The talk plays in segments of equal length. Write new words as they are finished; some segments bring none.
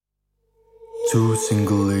Two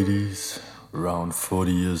single ladies, around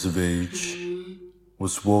 40 years of age,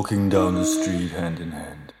 was walking down the street hand in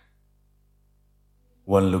hand.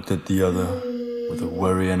 One looked at the other with a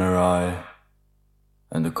worry in her eye,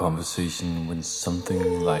 and the conversation went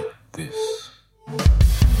something like this.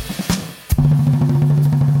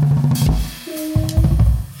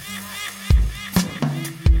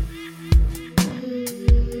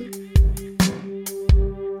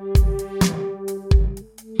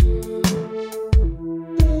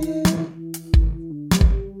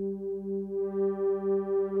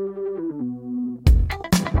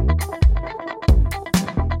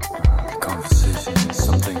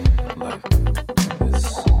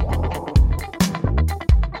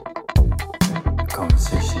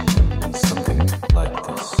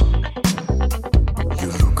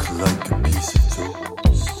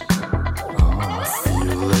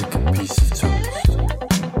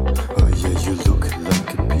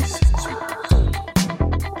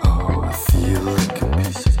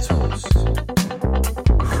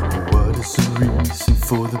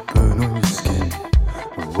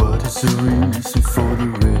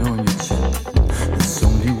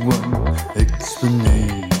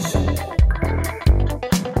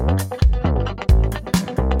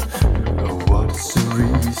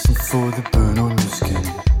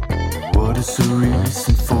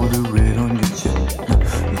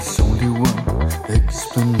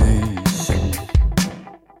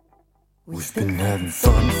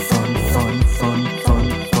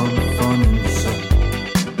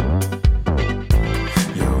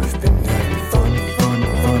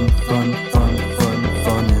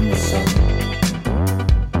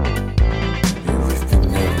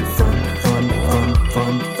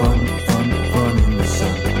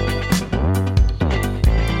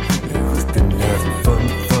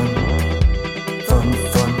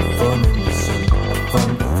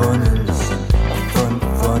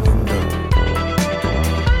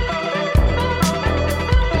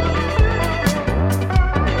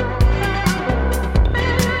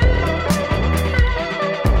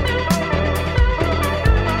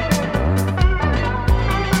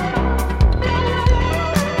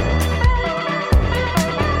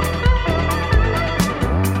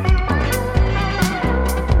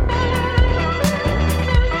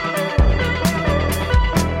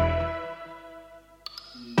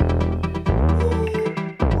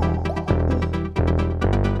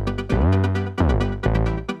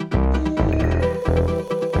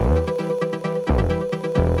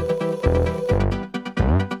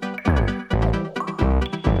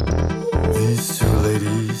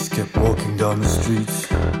 Down the street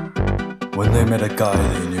when they met a guy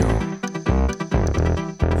they knew.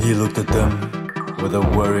 He looked at them with a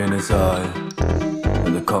worry in his eye,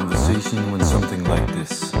 and the conversation went something like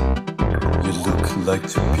this. You look like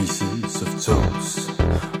two pieces of toast.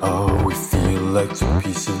 Oh, we feel like two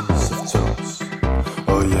pieces of toast.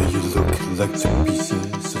 Oh yeah, you look like two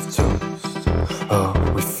pieces of toast. Oh,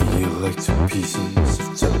 we feel like two pieces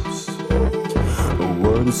of toast. Oh,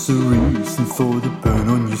 what is the reason for the burn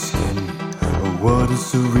on your skin? What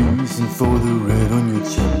is the reason for the red on your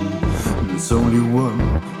chin? There's only one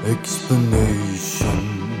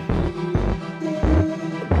explanation.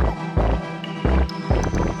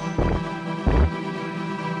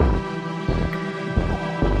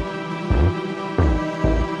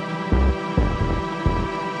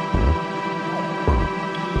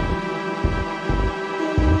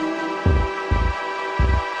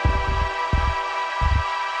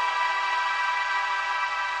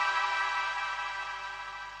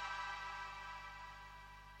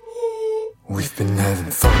 We've been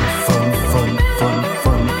having fun in the sun.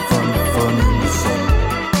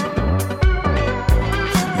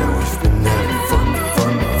 Yeah, we've been having fun in the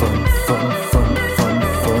sun.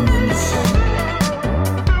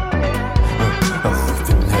 We've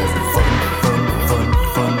been having fun in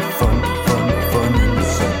the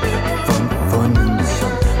sun. Fun in the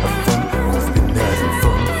sun. We've been having fun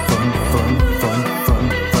in the sun. Fun in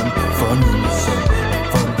the sun.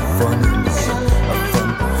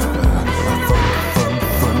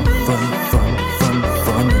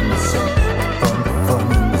 Fun in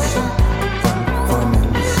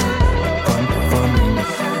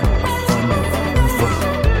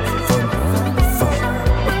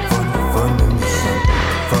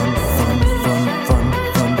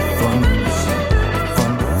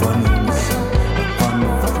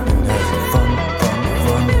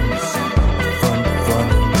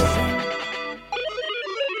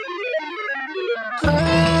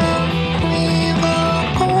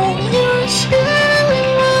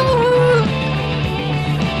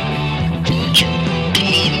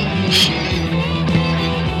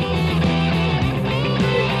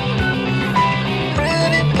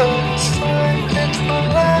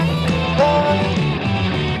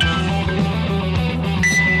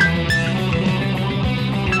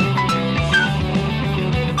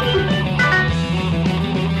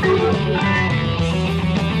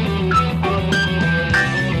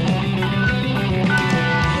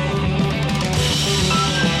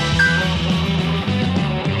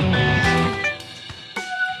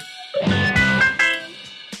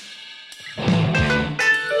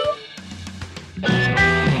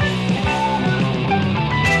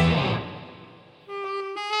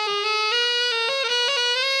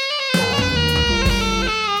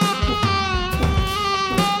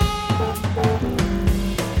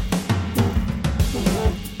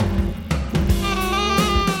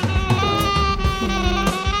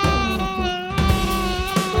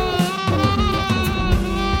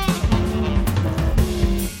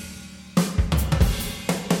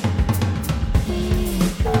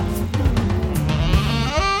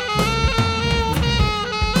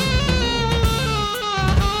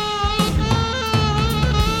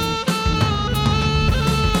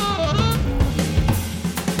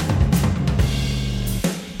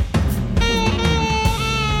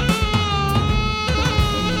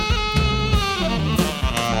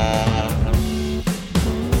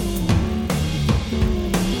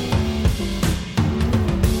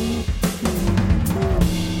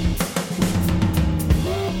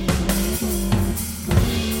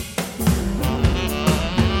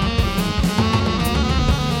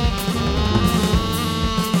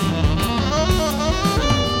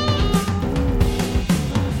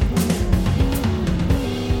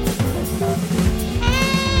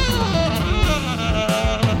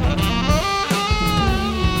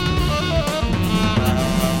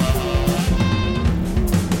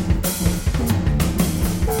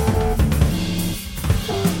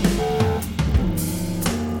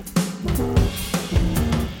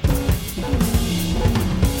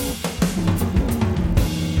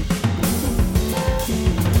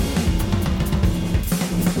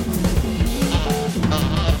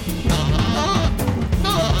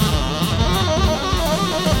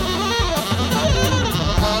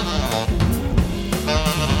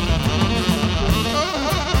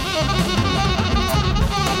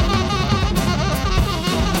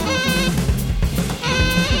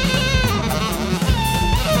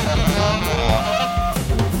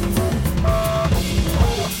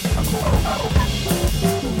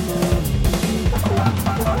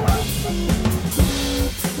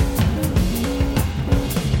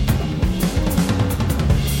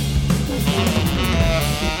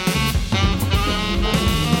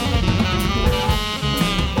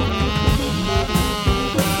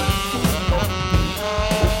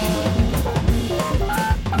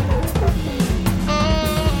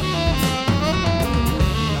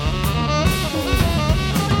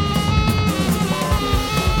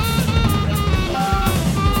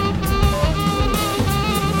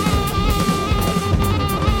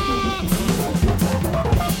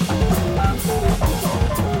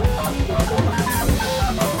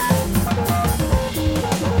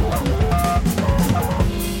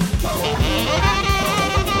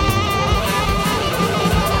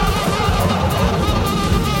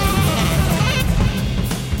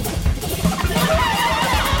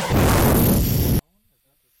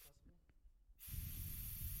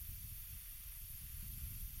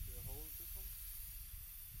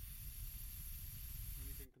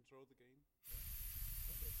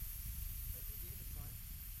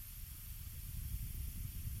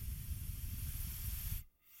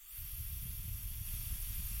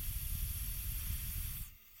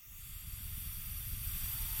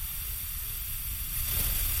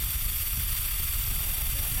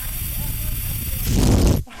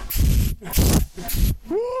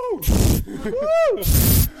What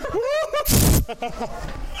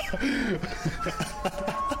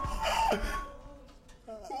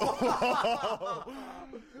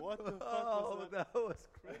the fuck was that? That was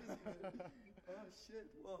crazy, man. Oh shit,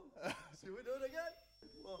 whoa. Should we do it again?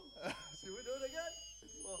 Whoa. Should we do it again?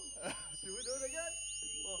 Whoa. Should we do it again?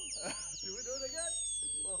 Whoa. Should we do it again?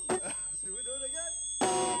 Whoa. Should we do it again?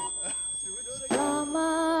 Should we do it again?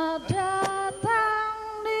 Selamat datang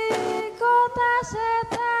di kota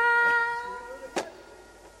setan.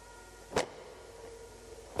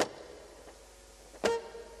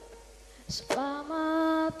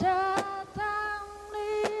 Selamat datang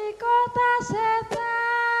di kota setan.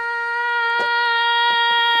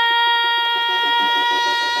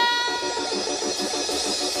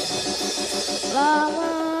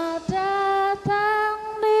 Selamat datang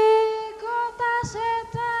di kota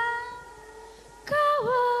setan,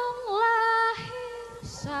 kawan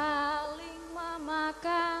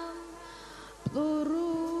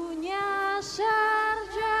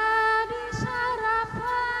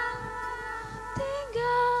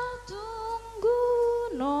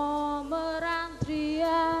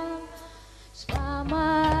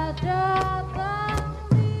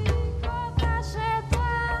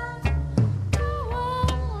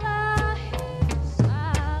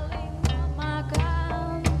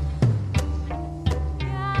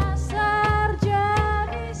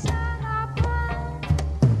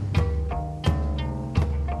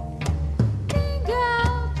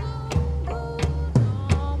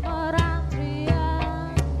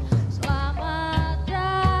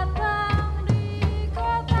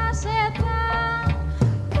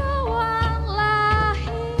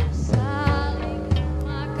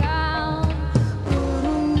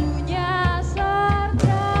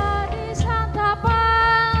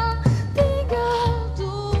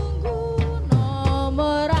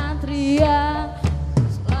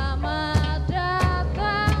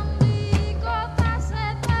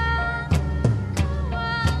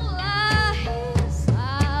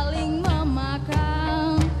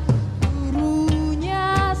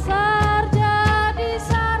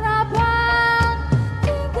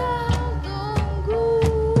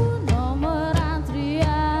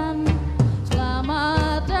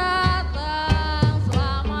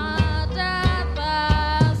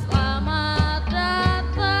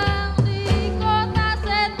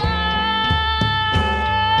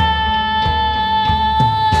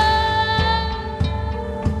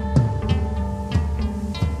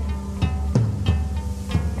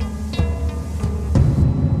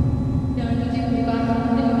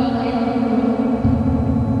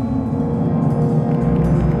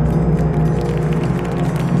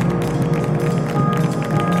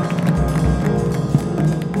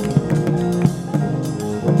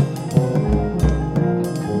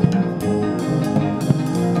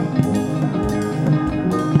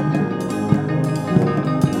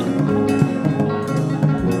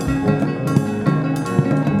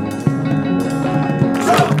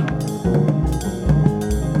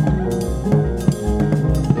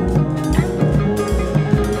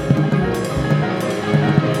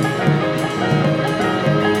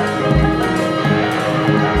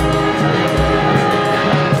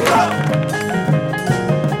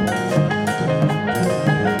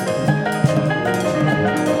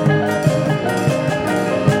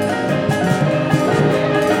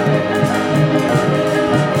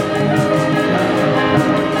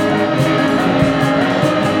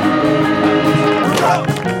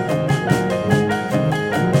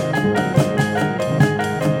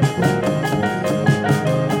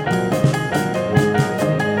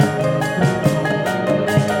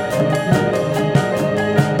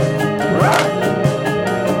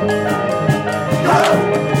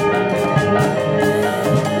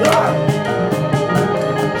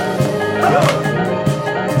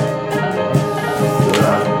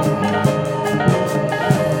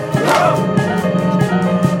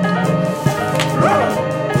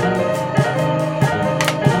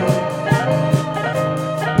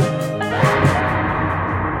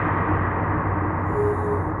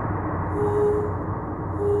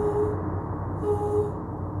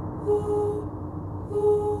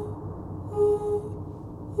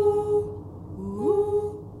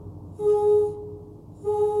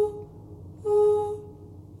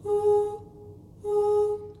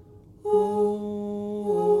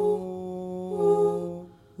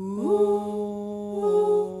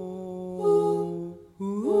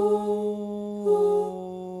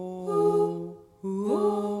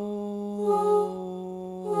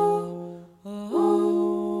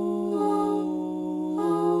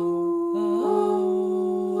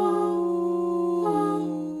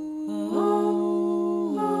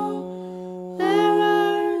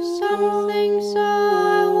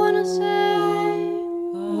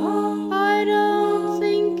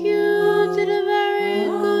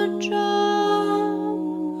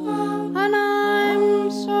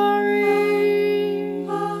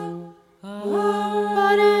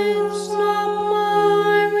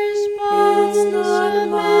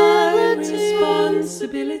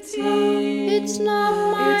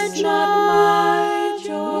not my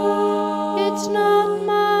job. It's not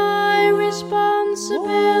my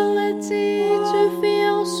responsibility to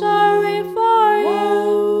feel sorry for you.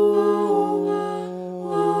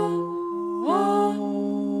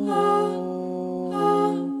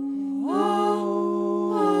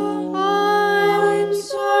 I'm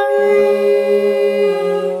sorry,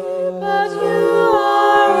 but you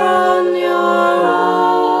are on your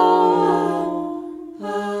own.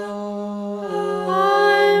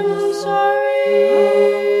 I'm sorry,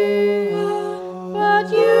 but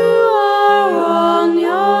you are on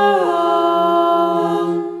your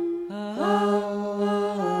own.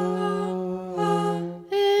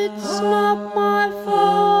 It's not my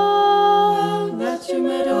fault that you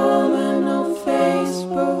met a woman on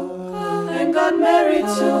Facebook and got married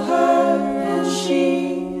to her, and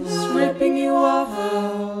she's ripping you off.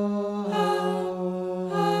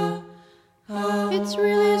 It's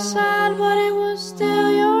really sad, but it was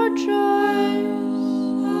still your choice.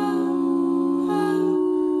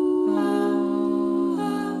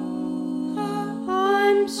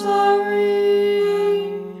 I'm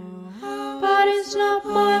sorry, but it's not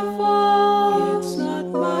my fault. It's not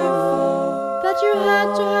my fault that you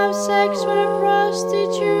had to have sex with a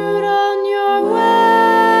prostitute on your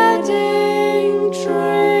wedding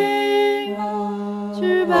trip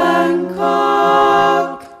to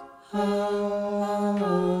Bangkok.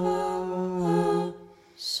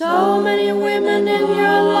 So many women in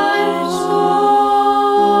your life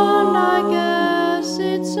scorned. I guess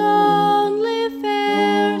it's only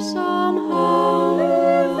fair somehow.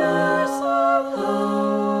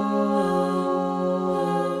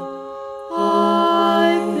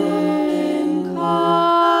 I've been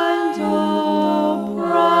kind of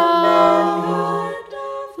proud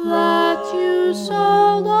that you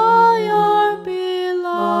sold all your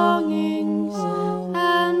belongings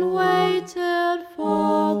and waited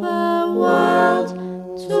for the world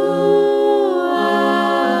to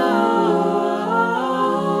end.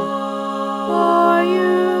 For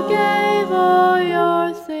you gave all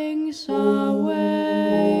your things away.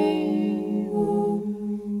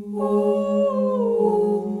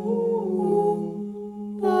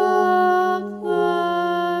 But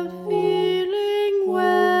the feeling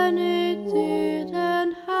when it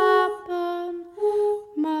didn't happen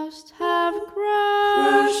must have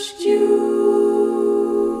crushed you.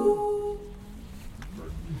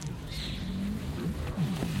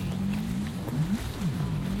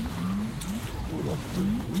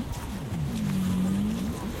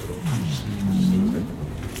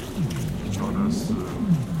 Not as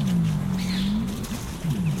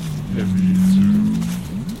heavy to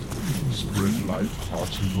spread light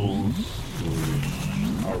particles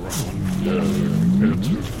around compared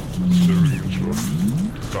to staring into a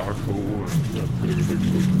dark hole and putting a big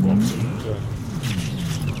little box in there.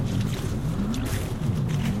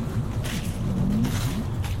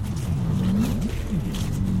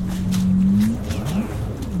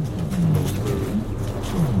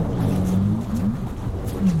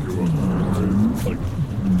 Like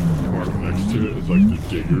next to it is like the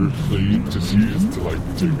digger thing to see is to like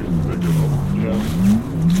dig it up. Yeah.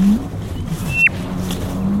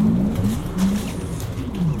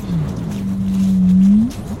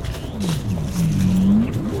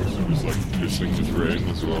 Of course it was like pissing with rain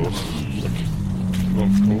as well. Like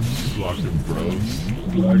of course black umbrellas,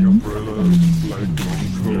 black long coat.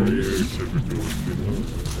 Very typical, you know.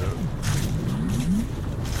 Yeah.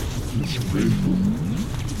 It's pretty cool.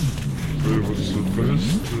 But it was the first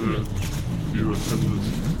you attended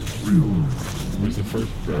was the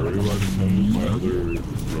first burial I attended. My other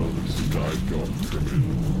relatives who died got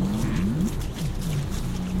cremated.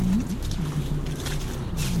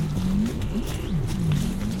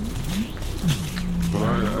 But I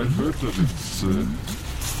heard that it's I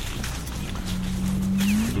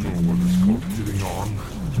don't know what it's called, hitting on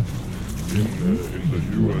in the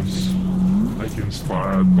US, like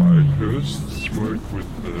inspired by Hearst's work with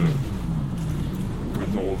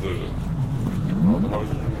all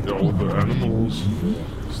the animals,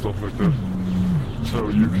 stuff like that. So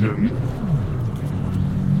you can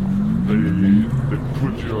they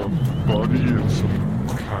put your body in some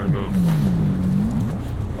kind of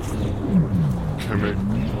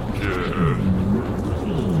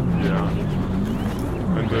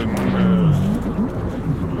and then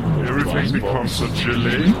everything becomes a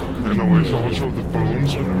gelée, and always also the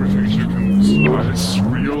bones and everything, so you can slice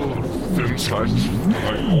real thin slices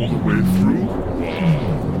like all the way through.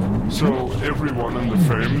 So everyone in the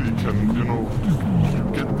family can, you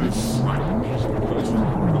get this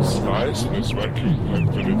slice and it's vacuum, like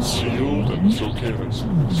when it's sealed and it's okay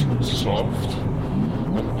and it's soft.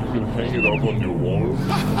 And can hang it up on your wall.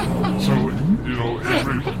 So, you know,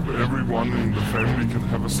 everyone in the family can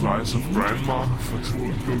have a slice of grandma for to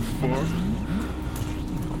look for.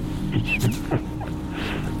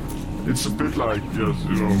 It's a bit like, yes,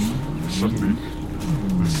 you know, suddenly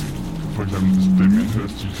this, for example, this Damien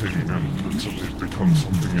Hirst thing, and suddenly it becomes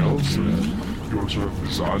something else. And you also have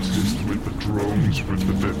this artist with the drones, with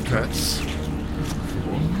the dead cats.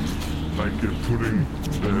 Like putting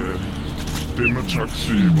the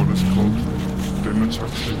dematoxy, what is it called?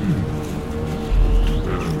 Dematoxy,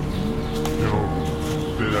 you know,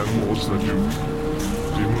 the animals that you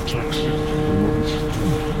dematoxy, what is it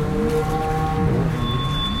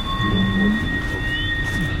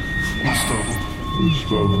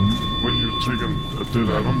called? When you take a dead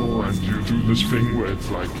animal and you do this thing where it's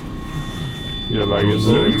like, yeah, like it's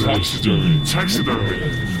a taxidermy.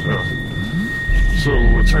 Yeah. So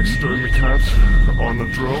a taxidermy cat on a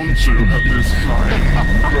drone, so you have this flying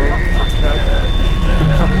drone cat.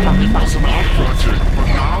 It was an art project, but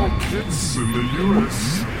now kids in the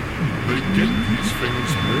US, they get these things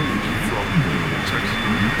made from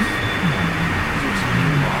taxidermy. So it's a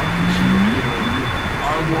new art, you know,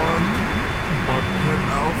 I want my pet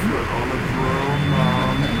Alfred on a drone,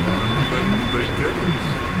 and then they get it.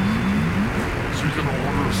 So you can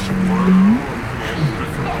order a squirrel, and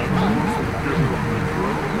different animals, and get it on the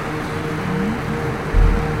drone.